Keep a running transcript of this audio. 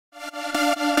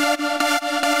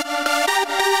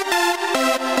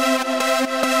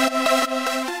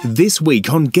This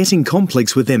week on Getting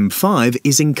Complex with M5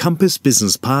 is Encompass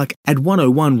Business Park at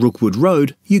 101 Rookwood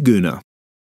Road, Yagoona.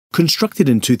 Constructed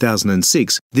in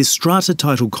 2006, this strata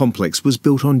title complex was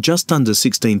built on just under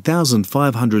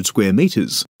 16,500 square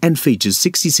metres and features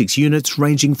 66 units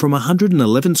ranging from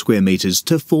 111 square metres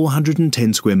to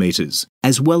 410 square metres,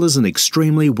 as well as an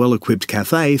extremely well-equipped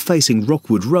cafe facing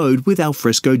Rookwood Road with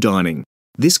alfresco dining.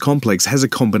 This complex has a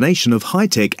combination of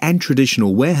high-tech and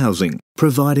traditional warehousing,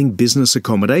 providing business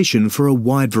accommodation for a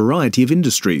wide variety of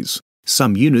industries.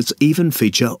 Some units even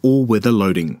feature all-weather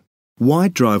loading.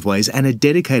 Wide driveways and a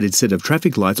dedicated set of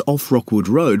traffic lights off Rookwood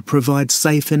Road provide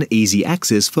safe and easy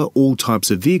access for all types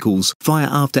of vehicles via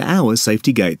after-hours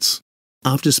safety gates.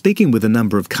 After speaking with a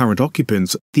number of current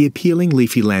occupants, the appealing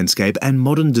leafy landscape and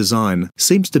modern design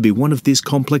seems to be one of this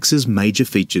complex's major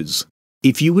features.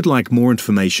 If you would like more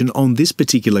information on this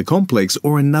particular complex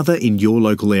or another in your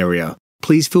local area,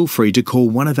 please feel free to call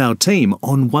one of our team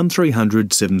on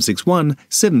 1300 761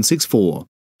 764.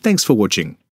 Thanks for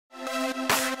watching.